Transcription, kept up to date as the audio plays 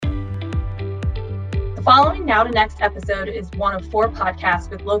The following Now to Next episode is one of 4 podcasts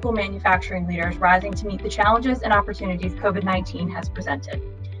with local manufacturing leaders rising to meet the challenges and opportunities COVID-19 has presented.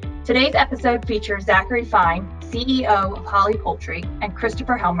 Today's episode features Zachary Fine, CEO of Holly Poultry, and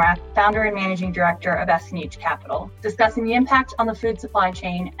Christopher Helmrath, founder and managing director of S&H Capital, discussing the impact on the food supply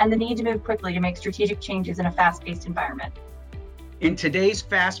chain and the need to move quickly to make strategic changes in a fast-paced environment. In today's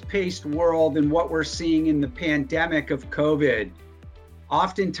fast-paced world and what we're seeing in the pandemic of COVID,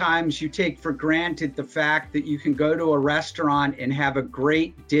 oftentimes you take for granted the fact that you can go to a restaurant and have a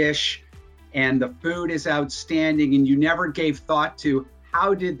great dish and the food is outstanding, and you never gave thought to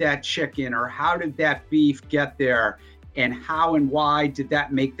how did that chicken or how did that beef get there, and how and why did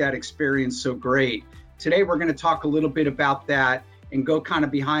that make that experience so great. Today we're going to talk a little bit about that and go kind of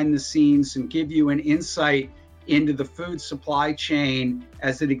behind the scenes and give you an insight into the food supply chain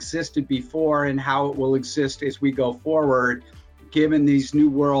as it existed before and how it will exist as we go forward, given these new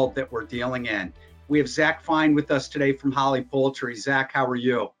world that we're dealing in. We have Zach Fine with us today from Holly Poultry. Zach, how are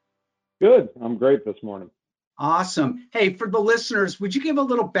you? Good. I'm great this morning. Awesome. Hey, for the listeners, would you give a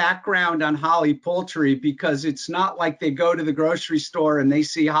little background on Holly Poultry? Because it's not like they go to the grocery store and they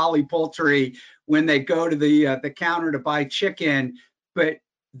see Holly Poultry when they go to the counter to buy chicken, but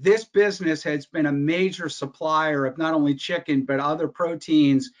this business has been a major supplier of not only chicken, but other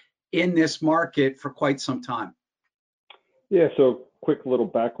proteins in this market for quite some time. Yeah, so quick little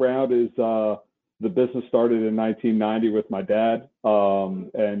background is the business started in 1990 with my dad,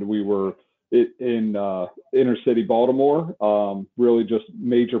 and we were in inner city Baltimore, really just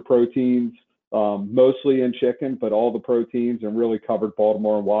major proteins, mostly in chicken, but all the proteins, and really covered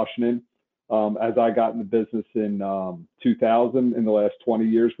Baltimore and Washington. As I got in the business in 2000, in the last 20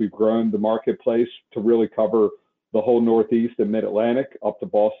 years, we've grown the marketplace to really cover the whole Northeast and Mid-Atlantic, up to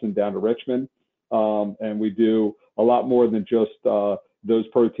Boston, down to Richmond. And we do a lot more than just those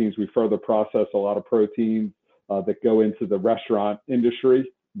proteins. We further process a lot of proteins that go into the restaurant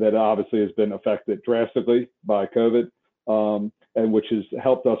industry that obviously has been affected drastically by COVID, and which has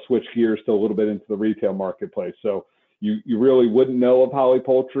helped us switch gears to a little bit into the retail marketplace. So you really wouldn't know of Holly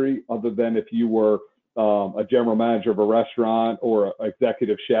Poultry other than if you were a general manager of a restaurant or an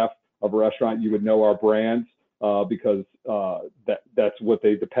executive chef of a restaurant. You would know our brands because that's what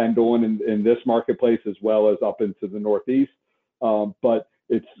they depend on in this marketplace, as well as up into the Northeast. But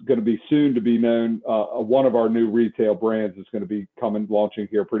it's going to be soon to be known. One of our new retail brands is going to be launching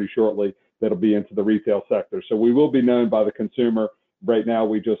here pretty shortly. That'll be into the retail sector. So we will be known by the consumer. Right now,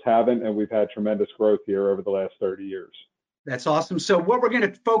 we just haven't, and we've had tremendous growth here over the last 30 years. That's awesome. So what we're going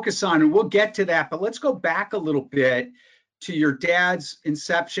to focus on, and we'll get to that, but let's go back a little bit to your dad's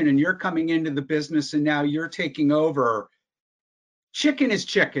inception, and you're coming into the business and now you're taking over. Chicken is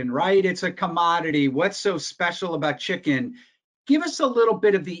chicken, right? It's a commodity. What's so special about chicken? Give us a little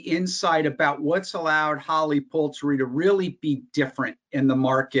bit of the insight about what's allowed Holly Poultry to really be different in the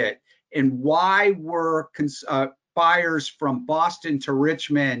market, and why were buyers from Boston to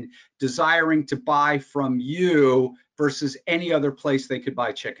Richmond desiring to buy from you versus any other place they could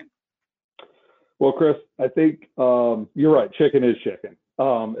buy chicken? Well, Chris, I think you're right. Chicken is chicken,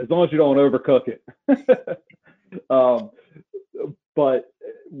 as long as you don't overcook it. But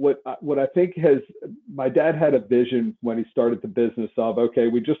what I think my dad had a vision when he started the business of, okay,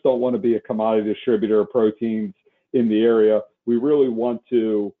 we just don't want to be a commodity distributor of proteins in the area. We really want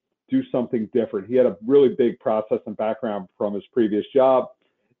to do something different. He had a really big process and background from his previous job,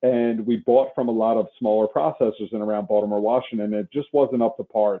 and we bought from a lot of smaller processors in around Baltimore, Washington, and it just wasn't up to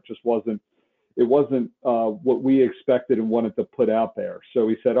par. It wasn't what we expected and wanted to put out there. So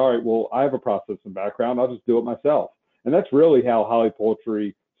he said, all right, well, I have a processing background. I'll just do it myself. And that's really how Holly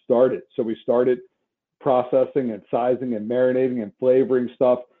Poultry started. So we started processing and sizing and marinating and flavoring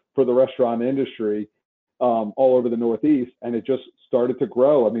stuff for the restaurant industry all over the Northeast, and it just started to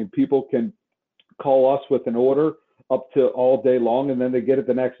grow. I mean, people can call us with an order up to all day long, and then they get it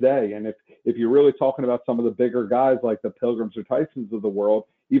the next day. And if you're really talking about some of the bigger guys like the Pilgrims or Tysons of the world,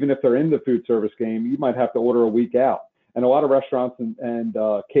 even if they're in the food service game, you might have to order a week out. And a lot of restaurants and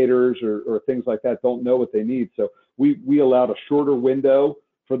caterers or things like that don't know what they need. So we allowed a shorter window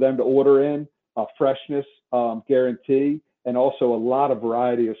for them to order in, a freshness guarantee, and also a lot of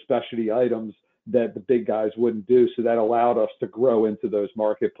variety of specialty items that the big guys wouldn't do. So that allowed us to grow into those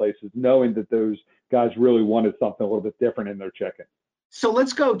marketplaces, knowing that those guys really wanted something a little bit different in their chicken. So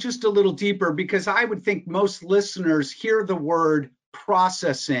let's go just a little deeper, because I would think most listeners hear the word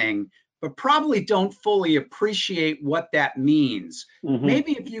processing, but probably don't fully appreciate what that means. Mm-hmm.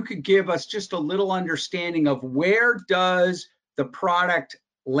 Maybe if you could give us just a little understanding of where does the product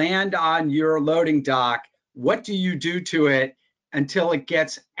land on your loading dock? What do you do to it until it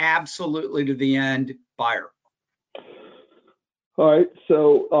gets absolutely to the end expire? All right,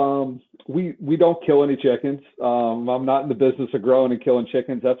 so we don't kill any chickens. I'm not in the business of growing and killing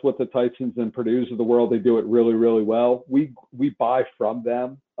chickens. That's what the Tysons and Purdue's of the world, they do it really, really well. We buy from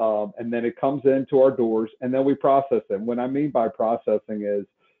them, and then it comes into our doors, and then we process them. What I mean by processing is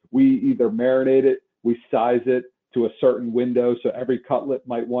we either marinate it, we size it to a certain window. So every cutlet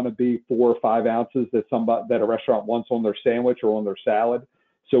might want to be 4 or 5 ounces that a restaurant wants on their sandwich or on their salad.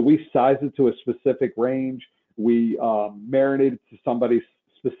 So we size it to a specific range. We marinate it to somebody's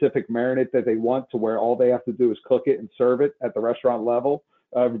specific marinade that they want, to where all they have to do is cook it and serve it at the restaurant level.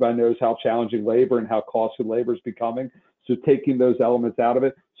 Everybody knows how challenging labor and how costly labor is becoming. So taking those elements out of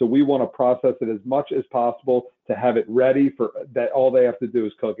it. So we want to process it as much as possible to have it ready for that. All they have to do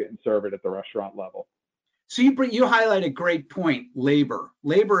is cook it and serve it at the restaurant level. So you highlight a great point, labor.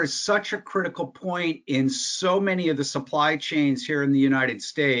 Labor is such a critical point in so many of the supply chains here in the United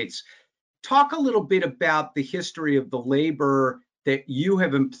States. Talk a little bit about the history of the labor that you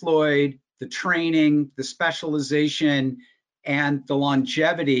have employed, the training, the specialization, and the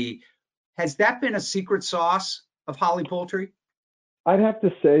longevity. Has that been a secret sauce of Holley Poultry? I'd have to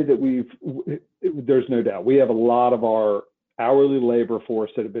say that there's no doubt. We have a lot of our hourly labor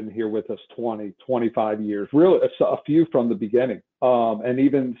force that have been here with us 20, 25 years, really a few from the beginning. And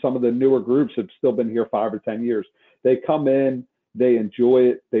even some of the newer groups have still been here 5 or 10 years. They come in, they enjoy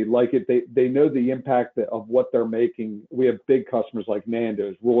it, they like it, they know the impact of what they're making. We have big customers like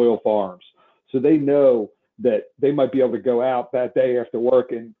Nando's, Royal Farms. So they know that they might be able to go out that day after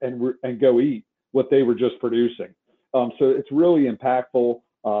work and go eat what they were just producing. So it's really impactful.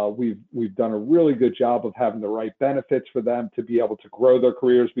 We've done a really good job of having the right benefits for them to be able to grow their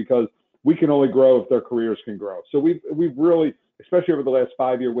careers, because we can only grow if their careers can grow. So we've really, especially over the last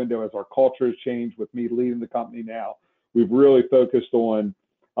 5-year window, as our culture has changed with me leading the company now, we've really focused on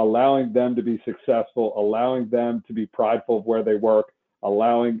allowing them to be successful, allowing them to be prideful of where they work,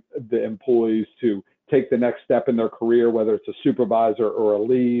 allowing the employees to take the next step in their career, whether it's a supervisor or a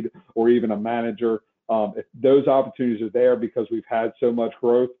lead or even a manager. If those opportunities are there, because we've had so much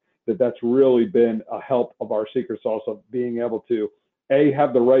growth, that's really been a help of our secret sauce of being able to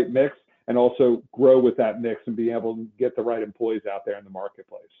have the right mix and also grow with that mix and be able to get the right employees out there in the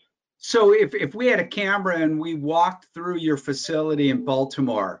marketplace. So if we had a camera and we walked through your facility in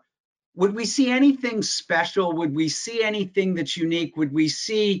Baltimore, would we see anything special? Would we see anything that's unique? Would we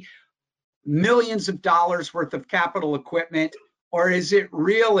see millions of dollars worth of capital equipment? Or is it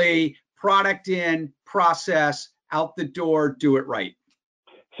really product in, process, out the door, do it right?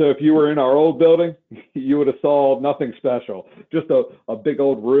 So if you were in our old building, you would have saw nothing special, just a big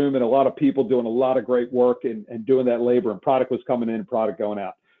old room and a lot of people doing a lot of great work and doing that labor, and product was coming in and product going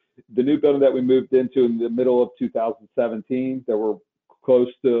out. The new building that we moved into in the middle of 2017, that we're close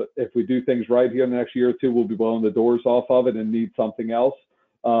to, if we do things right here in the next year or two, we'll be blowing the doors off of it and need something else.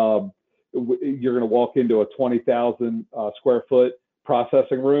 You're going to walk into a 20,000 square foot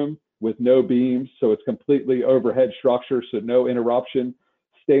processing room with no beams. So it's completely overhead structure, so no interruption,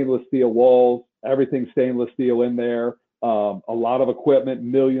 stainless steel walls, everything stainless steel in there, a lot of equipment,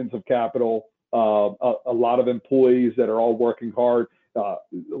 millions of capital, a lot of employees that are all working hard. A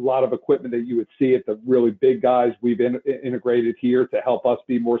lot of equipment that you would see at the really big guys, we've integrated here to help us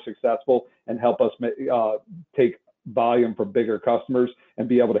be more successful and help us take volume from bigger customers and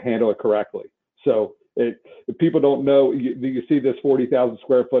be able to handle it correctly. So if people don't know, you see this 40,000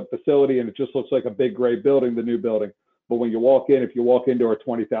 square foot facility and it just looks like a big gray building, the new building. But when you walk in, if you walk into our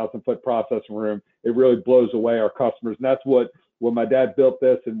 20,000 foot processing room, it really blows away our customers. And that's when my dad built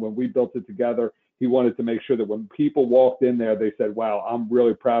this and when we built it together, he wanted to make sure that when people walked in there, they said, wow, I'm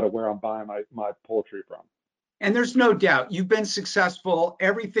really proud of where I'm buying my poultry from. And there's no doubt you've been successful.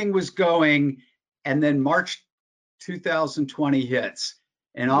 Everything was going. And then March 2020 hits.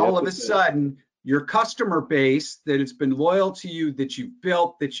 And all of a sudden, your customer base that has been loyal to you, that you've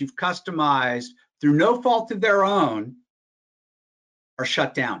built, that you've customized through no fault of their own, are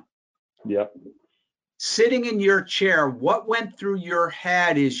shut down. Yep. Sitting in your chair, what went through your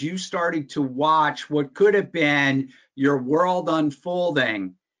head as you started to watch what could have been your world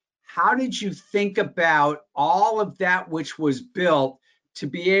unfolding? How did you think about all of that which was built to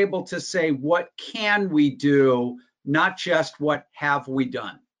be able to say, what can we do, not just what have we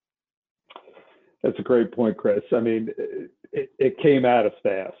done? That's a great point, Chris. I mean, it came at us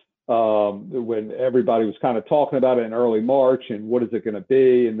fast. When everybody was kind of talking about it in early March and what is it going to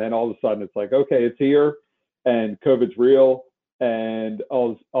be? And then all of a sudden it's like, okay, it's here and COVID's real. And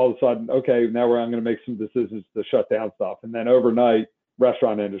all of a sudden, okay, now I'm going to make some decisions to shut down stuff. And then overnight,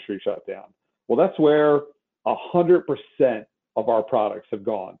 restaurant industry shut down. Well, that's where 100% of our products have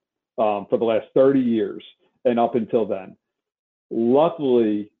gone. for the last 30 years and up until then.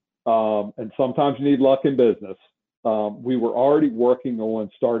 Luckily, and sometimes you need luck in business, we were already working on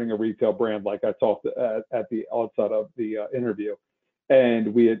starting a retail brand, like I talked at the outset of the interview.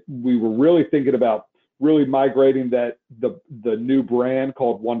 And we were really thinking about really migrating the new brand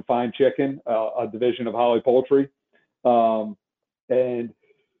called One Fine Chicken, a division of Holley Poultry. And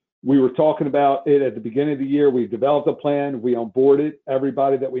we were talking about it at the beginning of the year. We developed a plan. We onboarded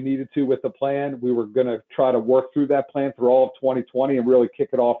everybody that we needed to with the plan. We were going to try to work through that plan through all of 2020 and really kick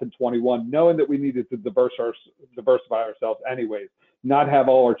it off in 21, knowing that we needed to diversify ourselves anyways, not have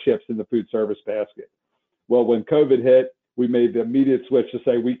all our chips in the food service basket. Well, when COVID hit, we made the immediate switch to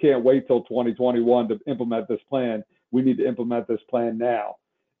say, we can't wait till 2021 to implement this plan. We need to implement this plan now.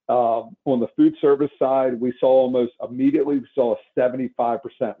 On the food service side, we saw almost immediately, we saw a 75%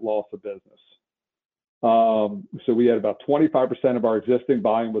 loss of business. So we had about 25% of our existing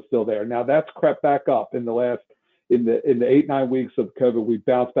volume was still there. Now that's crept back up in the 8-9 weeks of COVID. We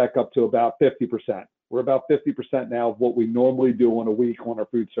bounced back up to about 50%. We're about 50% now of what we normally do on a week on our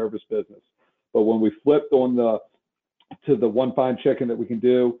food service business. But when we flipped to the One Fine Chicken that we can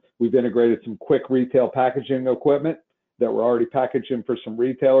do, we've integrated some quick retail packaging equipment that we're already packaging for some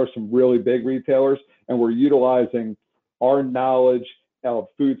retailers, some really big retailers, and we're utilizing our knowledge of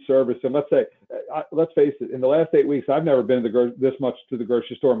food service. And let's face it, in the last 8 weeks, I've never been this much to the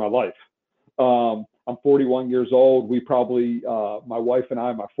grocery store in my life. I'm 41 years old. We probably, my wife and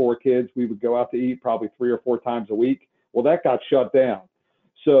I, my 4 kids, we would go out to eat probably 3 or 4 times a week. Well, that got shut down.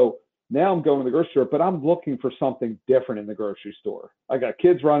 So now I'm going to the grocery store, but I'm looking for something different in the grocery store. I got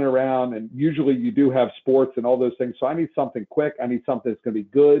kids running around, and usually you do have sports and all those things. So I need something quick. I need something that's going to be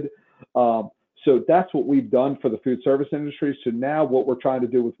good. So that's what we've done for the food service industry. So now what we're trying to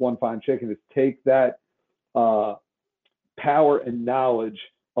do with One Fine Chicken is take that power and knowledge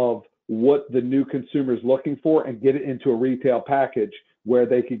of what the new consumer is looking for and get it into a retail package where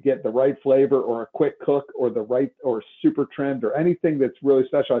they could get the right flavor or a quick cook or the right or super trimmed or anything that's really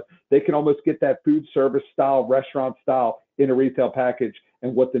specialized. They can almost get that food service style, restaurant style in a retail package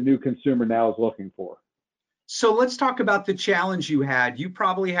and what the new consumer now is looking for. So let's talk about the challenge you had. You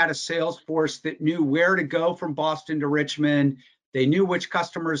probably had a sales force that knew where to go from Boston to Richmond. They knew which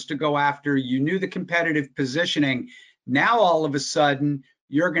customers to go after. You knew the competitive positioning. Now, all of a sudden,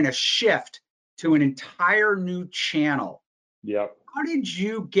 you're going to shift to an entire new channel. Yep. How did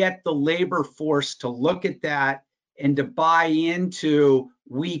you get the labor force to look at that and to buy into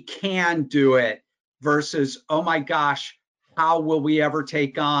we can do it versus, oh my gosh, how will we ever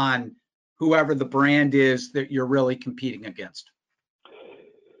take on whoever the brand is that you're really competing against?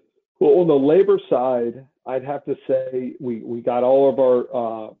 Well, on the labor side, I'd have to say we got all of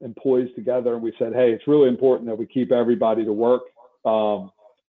our employees together and we said, hey, it's really important that we keep everybody to work.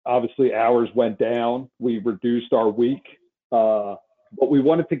 Obviously, hours went down. We reduced our week. But we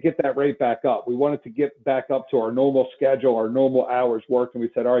wanted to get that rate back up. We wanted to get back up to our normal schedule, our normal hours worked. And we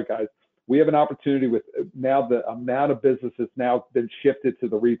said, all right, guys, we have an opportunity with now the amount of business has now been shifted to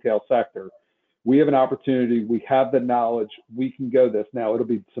the retail sector. We have an opportunity. We have the knowledge. We can go this. Now, it'll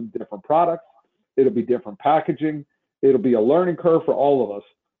be some different products. It'll be different packaging. It'll be a learning curve for all of us.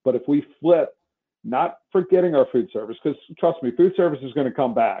 But if we flip, not forgetting our food service, because trust me, food service is going to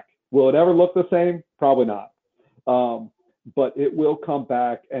come back. Will it ever look the same? Probably not. But it will come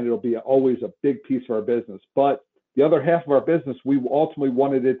back and it'll be always a big piece of our business. But the other half of our business, we ultimately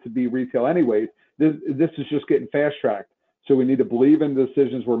wanted it to be retail anyways. This is just getting fast tracked. So we need to believe in the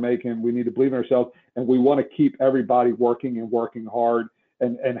decisions we're making. We need to believe in ourselves, and we want to keep everybody working and working hard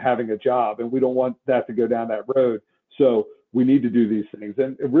and having a job. And we don't want that to go down that road. So we need to do these things.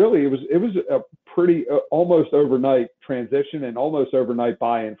 And really, it was a pretty almost overnight transition and almost overnight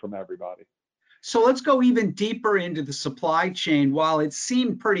buy-in from everybody. So let's go even deeper into the supply chain. While it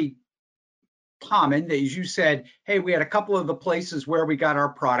seemed pretty common that, as you said, hey, we had a couple of the places where we got our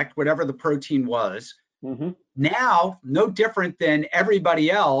product, whatever the protein was. Mm-hmm. Now, no different than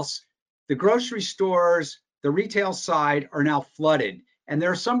everybody else, the grocery stores, the retail side are now flooded. And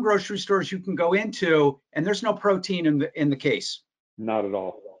there are some grocery stores you can go into and there's no protein in the case. Not at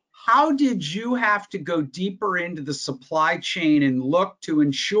all. How did you have to go deeper into the supply chain and look to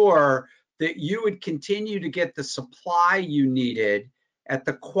ensure that you would continue to get the supply you needed at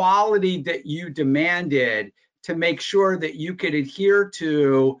the quality that you demanded to make sure that you could adhere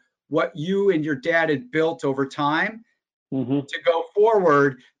to what you and your dad had built over time to go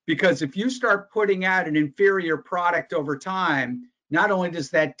forward? Because if you start putting out an inferior product over time, not only does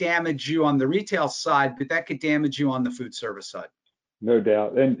that damage you on the retail side, but that could damage you on the food service side. No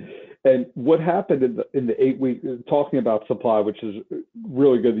doubt. And what happened in the 8 weeks, talking about supply, which is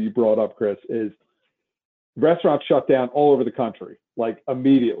really good that you brought up, Chris, is restaurants shut down all over the country, like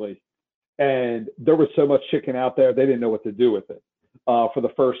immediately. And there was so much chicken out there, they didn't know what to do with it for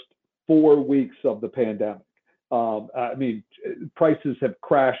the first 4 weeks of the pandemic. I mean, prices have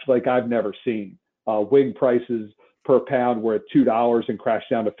crashed like I've never seen. Wing prices per pound were at $2 and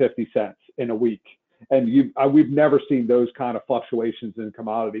crashed down to 50 cents in a week. And we've never seen those kind of fluctuations in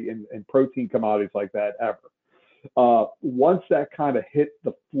commodity and protein commodities like that ever. Once that kind of hit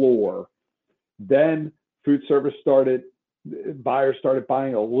the floor, then food service buyers started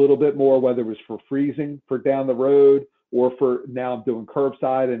buying a little bit more, whether it was for freezing for down the road or for now I'm doing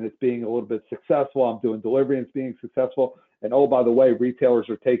curbside and it's being a little bit successful. I'm doing delivery and it's being successful. And oh, by the way, retailers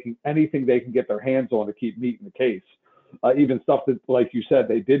are taking anything they can get their hands on to keep meat in the case. Even stuff that, like you said,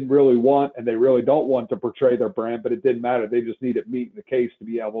 they didn't really want and they really don't want to portray their brand, but it didn't matter. They just needed meat in the case to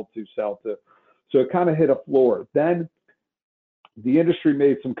be able to sell to. So it kind of hit a floor. Then the industry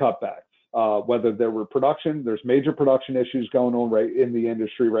made some cutbacks, whether there were there's major production issues going on right in the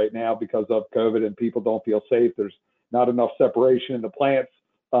industry right now because of COVID and people don't feel safe. There's not enough separation in the plants.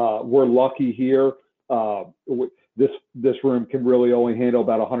 We're lucky here. This room can really only handle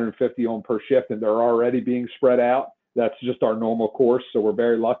about 150 on per shift, and they're already being spread out. That's just our normal course, so we're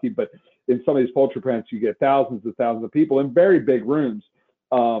very lucky. But in some of these poultry plants, you get thousands and thousands of people in very big rooms.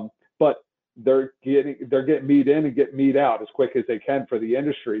 But they're getting meat in and get meat out as quick as they can for the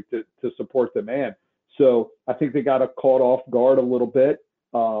industry to support demand. So I think they got caught off guard a little bit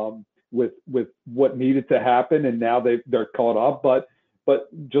with what needed to happen, and now they're caught up. But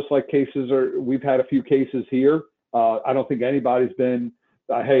just like we've had a few cases here. I don't think anybody's been,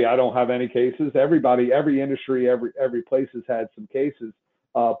 hey, I don't have any cases. Everybody, every industry, every place has had some cases.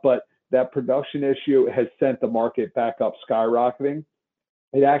 But that production issue has sent the market back up skyrocketing.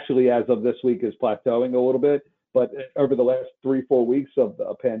 It actually, as of this week, is plateauing a little bit. But over the last 3-4 weeks of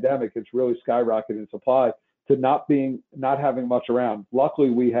the pandemic, it's really skyrocketed in supply to not having much around. Luckily,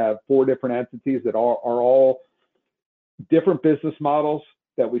 we have 4 different entities that are all different business models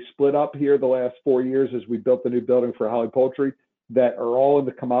that we split up here the last 4 years as we built the new building for Holly Poultry that are all in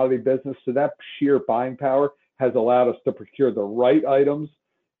the commodity business. So that sheer buying power has allowed us to procure the right items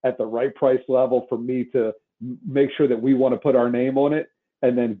at the right price level for me to make sure that we want to put our name on it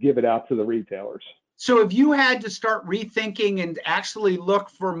and then give it out to the retailers. So if you had to start rethinking and actually look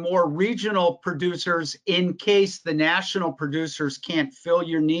for more regional producers in case the national producers can't fill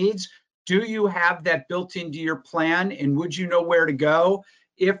your needs, do you have that built into your plan? And would you know where to go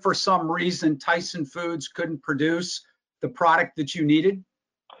if for some reason Tyson Foods couldn't produce the product that you needed?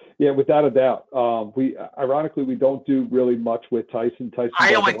 Yeah, without a doubt. We don't do really much with Tyson.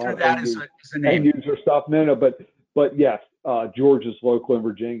 I only threw that as a name. End user stuff. No, but yes, Georgia's local in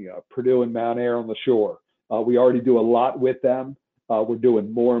Virginia, Purdue and Mount Air on the shore. We already do a lot with them. We're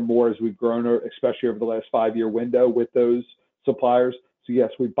doing more and more as we've grown, especially over the last 5-year window with those suppliers. So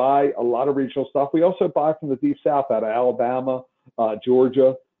yes, we buy a lot of regional stuff. We also buy from the Deep South out of Alabama,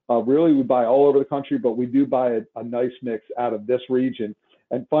 Georgia. Really, we buy all over the country, but we do buy a nice mix out of this region.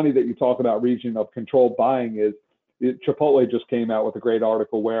 And funny that you talk about region of controlled buying is Chipotle just came out with a great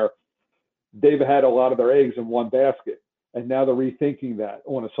article where they've had a lot of their eggs in one basket. And now they're rethinking that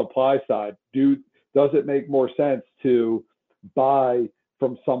on a supply side. Does it make more sense to buy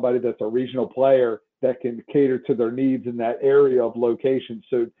from somebody that's a regional player that can cater to their needs in that area of location?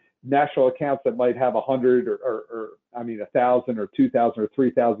 So national accounts that might have 100 or 1,000 or 2,000 or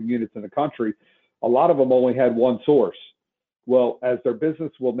 3,000 units in the country, a lot of them only had one source. Well, as their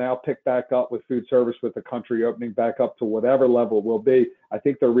business will now pick back up with food service, with the country opening back up to whatever level it will be, I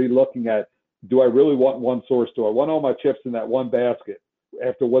think they're relooking at, do I really want one source? Do I want all my chips in that one basket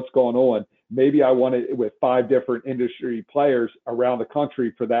after what's going on? Maybe I want it with 5 different industry players around the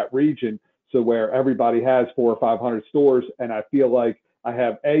country for that region, so where everybody has 400 or 500 stores, and I feel like I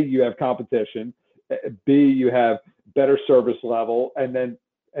have you have competition, B, you have better service level, and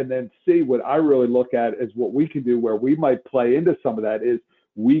then C, what I really look at is what we can do where we might play into some of that is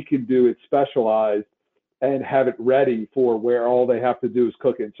we can do it specialized and have it ready for where all they have to do is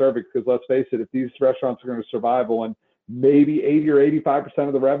cook it and serve it. Because let's face it, if these restaurants are going to survive on maybe 80 or 85%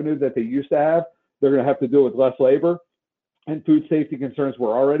 of the revenue that they used to have, they're going to have to do it with less labor. And food safety concerns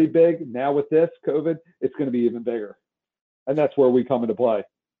were already big. Now with this COVID, it's going to be even bigger. And that's where we come into play.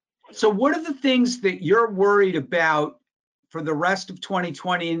 So what are the things that you're worried about for the rest of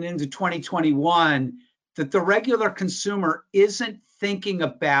 2020 and into 2021 that the regular consumer isn't thinking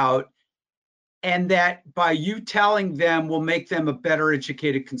about, and that by you telling them will make them a better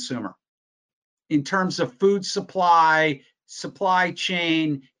educated consumer in terms of food supply, supply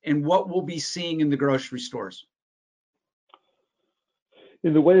chain, and what we'll be seeing in the grocery stores?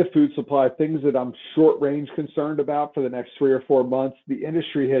 In the way of food supply, things that I'm short range concerned about for the next 3 or 4 months, the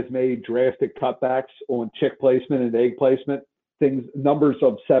industry has made drastic cutbacks on chick placement and egg placement, numbers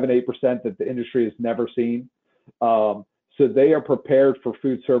of 7-8% that the industry has never seen. So they are prepared for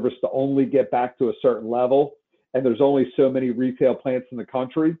food service to only get back to a certain level. And there's only so many retail plants in the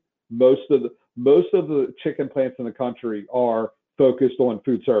country. Most of the chicken plants in the country are focused on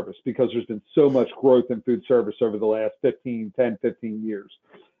food service because there's been so much growth in food service over the last 10, 15 years.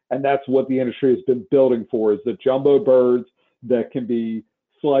 And that's what the industry has been building for, is the jumbo birds that can be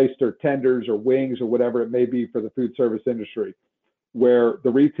sliced or tenders or wings or whatever it may be for the food service industry, where the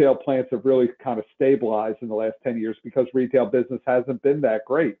retail plants have really kind of stabilized in the last 10 years because retail business hasn't been that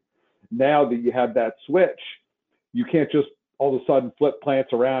great. Now that you have that switch, you can't just all of a sudden flip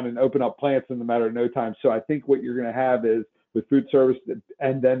plants around and open up plants in the matter of no time. So I think what you're going to have is, with food service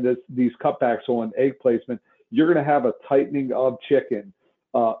and then these cutbacks on egg placement, you're going to have a tightening of chicken.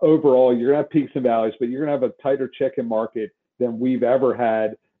 Overall, you're going to have peaks and valleys, but you're going to have a tighter chicken market than we've ever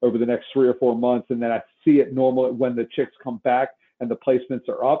had over the next 3 or 4 months. And then I see it normal when the chicks come back and the placements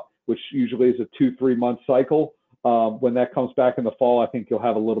are up, which usually is a 2-3 month cycle. When that comes back in the fall, I think you'll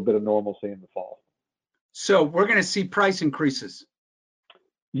have a little bit of normalcy in the fall. So we're going to see price increases.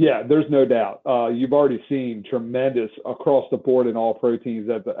 Yeah, there's no doubt. You've already seen tremendous across the board in all proteins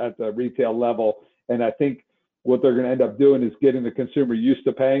at the retail level. And I think what they're going to end up doing is getting the consumer used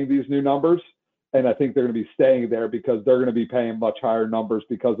to paying these new numbers. And I think they're going to be staying there because they're going to be paying much higher numbers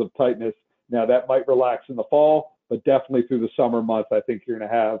because of tightness. Now, that might relax in the fall, but definitely through the summer months, I think you're going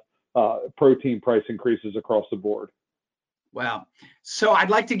to have protein price increases across the board. Wow. So I'd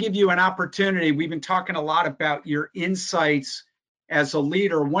like to give you an opportunity. We've been talking a lot about your insights as a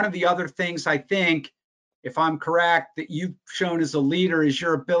leader. One of the other things I think, if I'm correct, that you've shown as a leader is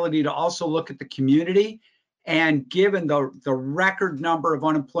your ability to also look at the community. And given the record number of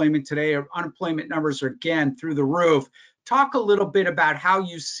unemployment today, unemployment numbers are again through the roof. Talk a little bit about how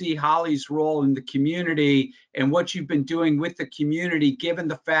you see Holley's role in the community and what you've been doing with the community, given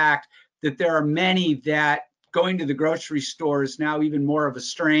the fact that there are many that going to the grocery store is now even more of a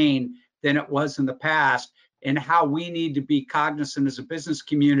strain than it was in the past, and how we need to be cognizant as a business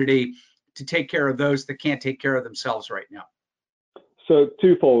community to take care of those that can't take care of themselves right now. So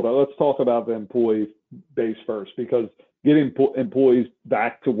twofold. Let's talk about the employee base first, because getting employees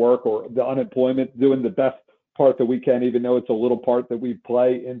back to work, or the unemployment, doing the best part that we can, even though it's a little part that we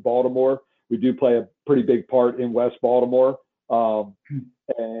play in Baltimore. We do play a pretty big part in West Baltimore.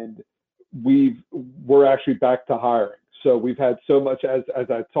 And we're actually back to hiring. So we've had so much, as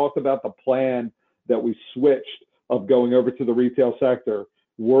I talked about the plan that we switched of going over to the retail sector,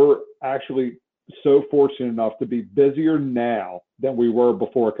 we're actually so fortunate enough to be busier now than we were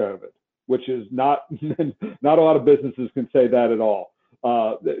before COVID, which is not a lot of businesses can say that at all.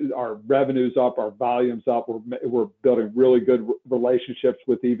 Our revenue's up, our volume's up. We're building really good relationships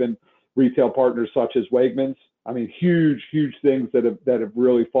with even retail partners such as Wegmans. I mean, huge things that have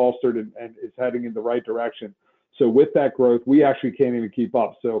really fostered and is heading in the right direction. So with that growth, we actually can't even keep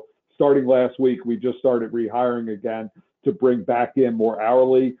up. So starting last week, we just started rehiring again to bring back in more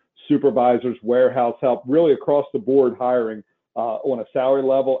hourly supervisors, warehouse help, really across the board hiring on a salary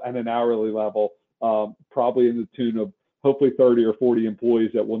level and an hourly level, probably in the tune of hopefully 30 or 40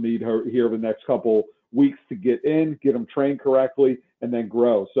 employees that we'll need here over the next couple weeks to get them trained correctly, and then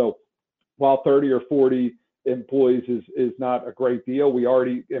grow. So while 30 or 40 employees is not a great deal, we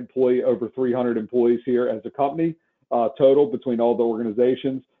already employ over 300 employees here as a company total between all the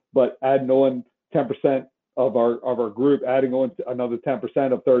organizations. But adding on 10% of our group, adding on another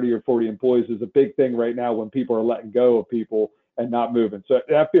 10% of 30 or 40 employees is a big thing right now when people are letting go of people and not moving. So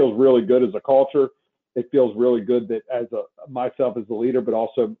that feels really good as a culture. It feels really good that myself as the leader, but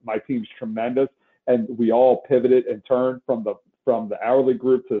also my team's tremendous, and we all pivoted and turned from the hourly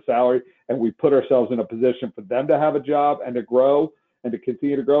group to the salary, and we put ourselves in a position for them to have a job and to grow and to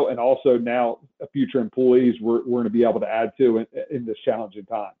continue to grow, and also now future employees we're going to be able to add to in this challenging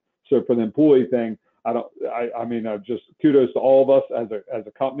time. So for the employee thing, I mean, just kudos to all of us as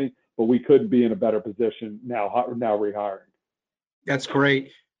a company, but we couldn't be in a better position now rehiring. That's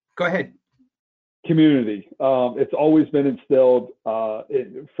great. Go ahead. Community. It's always been instilled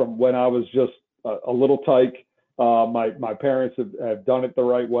from when I was just a little tyke. My parents have done it the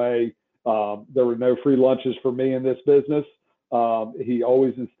right way. There were no free lunches for me in this business. He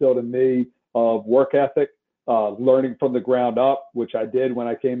always instilled in me of work ethic, learning from the ground up, which I did when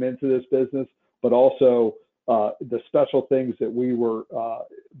I came into this business, but also the special things that we were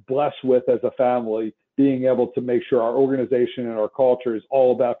blessed with as a family being able to make sure our organization and our culture is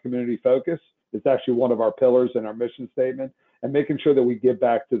all about community focus. It's actually one of our pillars in our mission statement, and making sure that we give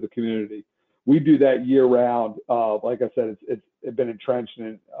back to the community. We do that year round. Like I said, it's been entrenched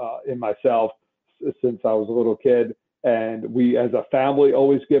in myself since I was a little kid. And we, as a family,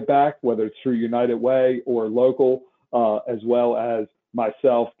 always give back, whether it's through United Way or local, as well as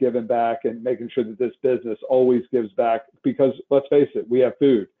myself giving back and making sure that this business always gives back, because let's face it, we have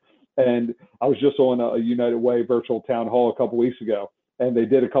food. And I was just on a United Way virtual town hall a couple weeks ago, and they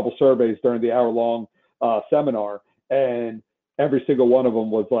did a couple surveys during the hour-long seminar, and every single one of them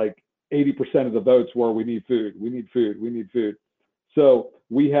was like 80% of the votes were, we need food, we need food, we need food. So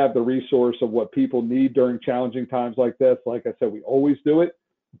we have the resource of what people need during challenging times like this. Like I said, we always do it,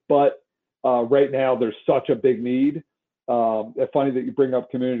 but right now there's such a big need. It's funny that you bring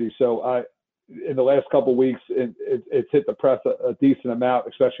up community. So in the last couple of weeks, it's hit the press a decent amount,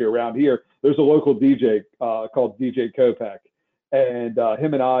 especially around here. There's a local DJ called DJ Kopak, and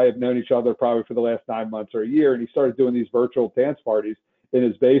him and I have known each other probably for the last 9 months or a year, and he started doing these virtual dance parties in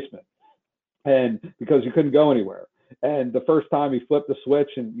his basement, and because you couldn't go anywhere. And the first time he flipped the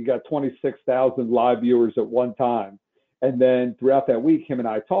switch, and you got 26,000 live viewers at one time. And then throughout that week, him and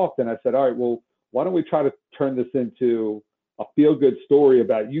I talked, and I said, all right, well, why don't we try to turn this into a feel-good story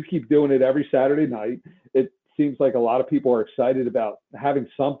about, you keep doing it every Saturday night. It seems like a lot of people are excited about having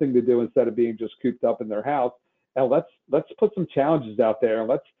something to do instead of being just cooped up in their house. And let's put some challenges out there, and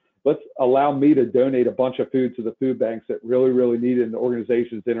let's allow me to donate a bunch of food to the food banks that really, really need it, and the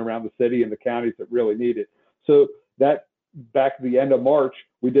organizations in and around the city and the counties that really need it. So that back at the end of March,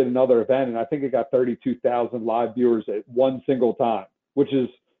 we did another event, and I think it got 32,000 live viewers at one single time, which is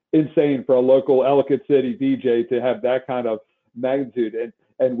insane for a local Ellicott City DJ to have that kind of magnitude.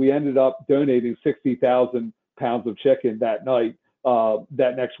 And we ended up donating 60,000 pounds of chicken that night.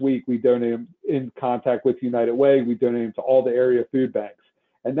 That next week, we donated them in contact with United Way. We donated them to all the area food banks.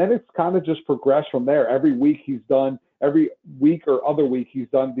 And then it's kind of just progressed from there. Every week or other week, he's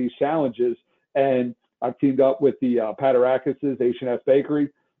done these challenges. And I've teamed up with the Patarakis' H&S Bakery,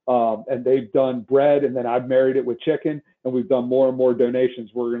 and they've done bread, and then I've married it with chicken, and we've done more and more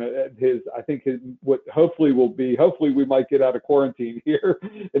donations. We're gonna hopefully we might get out of quarantine here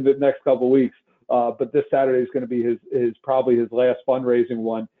in the next couple of weeks. But this Saturday is going to be probably his last fundraising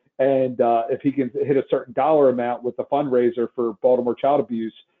one, and if he can hit a certain dollar amount with the fundraiser for Baltimore child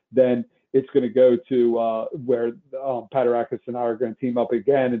abuse, then it's going to go to where Patarakis and I are going to team up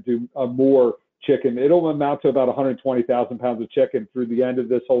again and do more chicken. It'll amount to about 120,000 pounds of chicken through the end of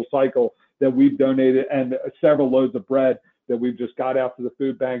this whole cycle that we've donated, and several loads of bread that we've just got out to the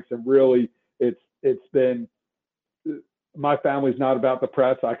food banks. And really, it's been, my family's not about the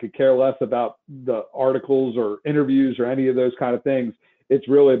press. I could care less about the articles or interviews or any of those kind of things. It's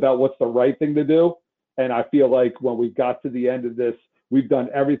really about what's the right thing to do. And I feel like when we got to the end of this, we've done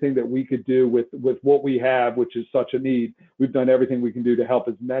everything that we could do with what we have, which is such a need. We've done everything we can do to help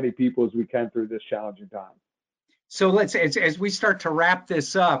as many people as we can through this challenging time. So as we start to wrap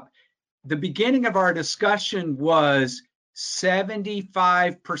this up, the beginning of our discussion was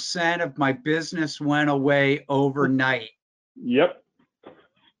 75% of my business went away overnight. Yep.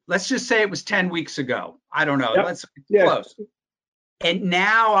 Let's just say it was 10 weeks ago. I don't know. Yep. Close. And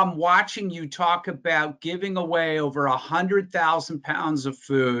now I'm watching you talk about giving away over 100,000 pounds of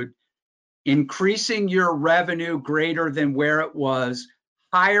food, increasing your revenue greater than where it was,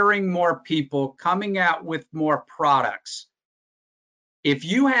 hiring more people, coming out with more products. If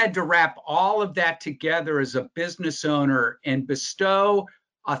you had to wrap all of that together as a business owner and bestow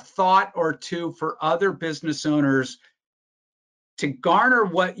a thought or two for other business owners to garner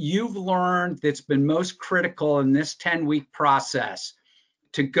what you've learned that's been most critical in this 10-week process,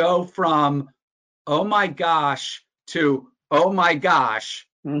 to go from, oh my gosh, to, oh my gosh,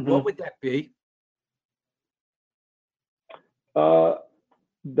 what would that be?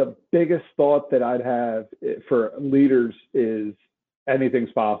 The biggest thought that I'd have for leaders is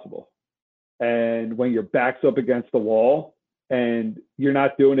anything's possible. And when your back's up against the wall and you're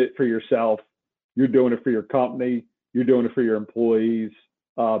not doing it for yourself, you're doing it for your company, you're doing it for your employees,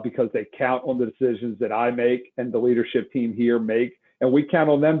 because they count on the decisions that I make and the leadership team here make. And we count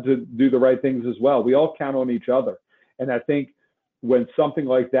on them to do the right things as well. We all count on each other. And I think when something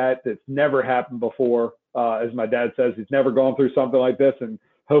like that's never happened before, as my dad says, he's never gone through something like this, and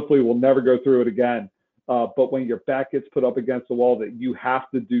hopefully we'll never go through it again. But when your back gets put up against the wall, that you have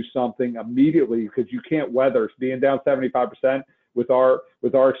to do something immediately, because you can't weather being down 75% with our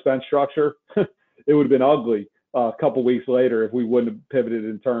expense structure. It would have been ugly a couple weeks later if we wouldn't have pivoted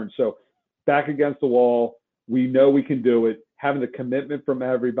and turned. So back against the wall, we know we can do it, having the commitment from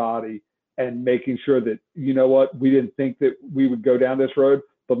everybody, and making sure that, you know what, we didn't think that we would go down this road,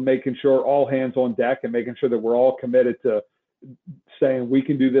 but making sure all hands on deck and making sure that we're all committed to saying we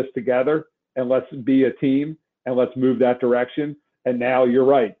can do this together and let's be a team and let's move that direction. And now you're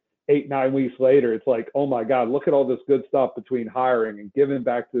right. 8-9 weeks later, it's like, oh my God, look at all this good stuff between hiring and giving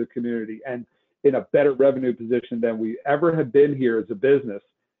back to the community and in a better revenue position than we ever have been here as a business.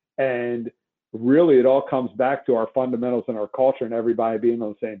 And really, it all comes back to our fundamentals and our culture and everybody being on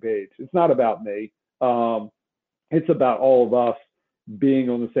the same page. It's not about me. It's about all of us being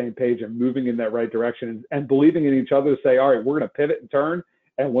on the same page and moving in that right direction and believing in each other to say, all right, we're going to pivot and turn.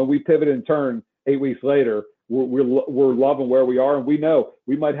 And when we pivot and turn 8 weeks later, we're loving where we are. And we know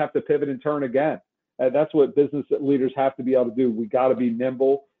we might have to pivot and turn again. And that's what business leaders have to be able to do. We got to be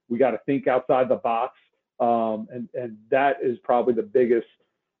nimble. We got to think outside the box. And that is probably the biggest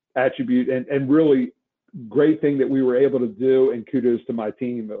attribute and really great thing that we were able to do. And kudos to my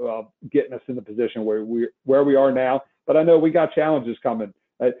team getting us in the position where we are now. But I know we got challenges coming.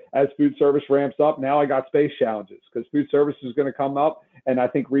 As food service ramps up, now I got space challenges because food service is going to come up, and I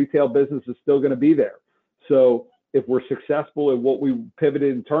think retail business is still going to be there. So if we're successful in what we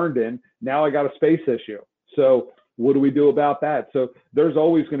pivoted and turned in, now I got a space issue. So what do we do about that? So there's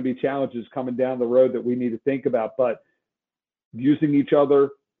always going to be challenges coming down the road that we need to think about, but using each other,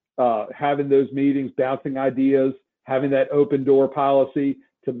 having those meetings, bouncing ideas, having that open door policy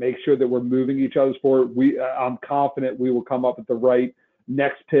to make sure that we're moving each other's forward. I'm confident we will come up with the right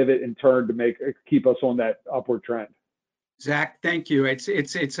next pivot and turn to keep us on that upward trend. Zach, thank you. It's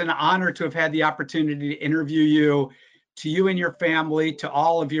an honor to have had the opportunity to interview you. To you and your family, to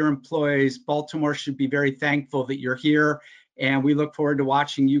all of your employees, Baltimore should be very thankful that you're here. And we look forward to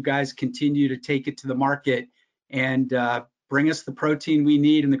watching you guys continue to take it to the market and bring us the protein we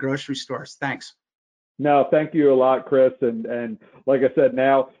need in the grocery stores. Thanks. No, thank you a lot, Chris. And like I said,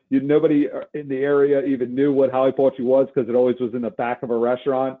 now nobody in the area even knew what Holly Poultry was because it always was in the back of a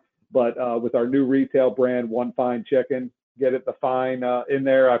restaurant. But with our new retail brand, One Fine Chicken, get it the fine in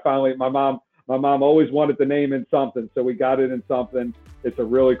there. My mom always wanted the name in something, so we got it in something. It's a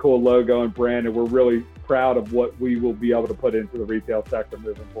really cool logo and brand, and we're really proud of what we will be able to put into the retail sector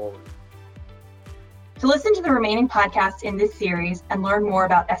moving forward. To listen to the remaining podcasts in this series and learn more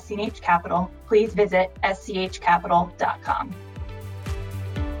about SC&H Capital, please visit schcapital.com.